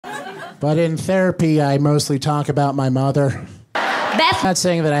But in therapy, I mostly talk about my mother. Beth. I'm not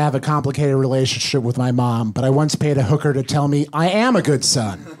saying that I have a complicated relationship with my mom, but I once paid a hooker to tell me I am a good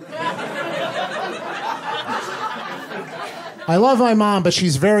son. I love my mom, but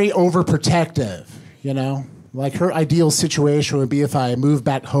she's very overprotective, you know? Like, her ideal situation would be if I moved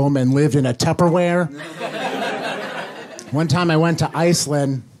back home and lived in a Tupperware. One time I went to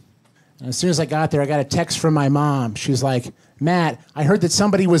Iceland, and as soon as I got there, I got a text from my mom. She's like, Matt, I heard that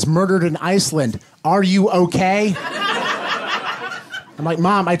somebody was murdered in Iceland. Are you okay? I'm like,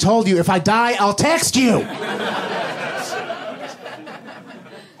 Mom, I told you, if I die, I'll text you.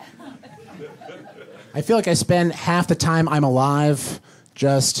 I feel like I spend half the time I'm alive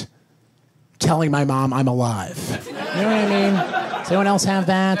just telling my mom I'm alive. You know what I mean? Does anyone else have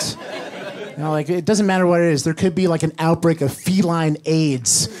that? You know, like, it doesn't matter what it is. There could be like an outbreak of feline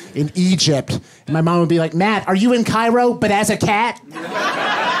AIDS in Egypt, and my mom would be like, Matt, are you in Cairo, but as a cat?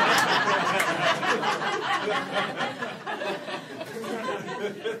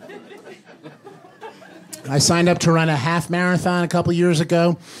 I signed up to run a half marathon a couple years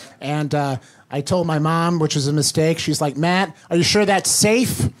ago, and I told my mom, which was a mistake. She's like, Matt, are you sure that's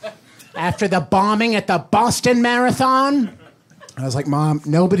safe? After the bombing at the Boston Marathon? I was like, Mom,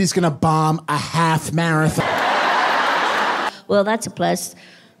 nobody's gonna bomb a half marathon. Well, that's a plus,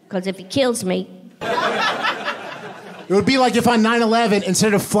 because if he kills me... It would be like if on 9/11,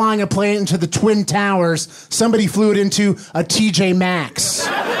 instead of flying a plane into the Twin Towers, somebody flew it into a TJ Maxx.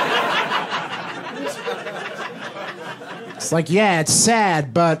 It's like, yeah, it's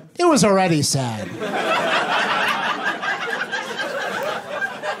sad, but it was already sad.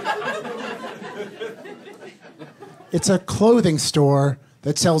 It's a clothing store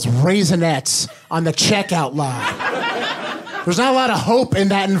that sells Raisinets on the checkout line. There's not a lot of hope in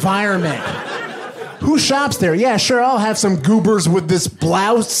that environment. Who shops there? Yeah, sure, I'll have some goobers with this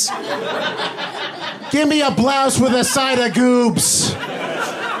blouse. Give me a blouse with a side of goobs.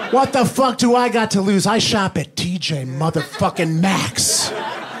 What the fuck do I got to lose? I shop at TJ motherfucking Maxx,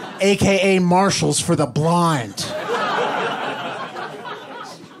 AKA Marshalls for the blind.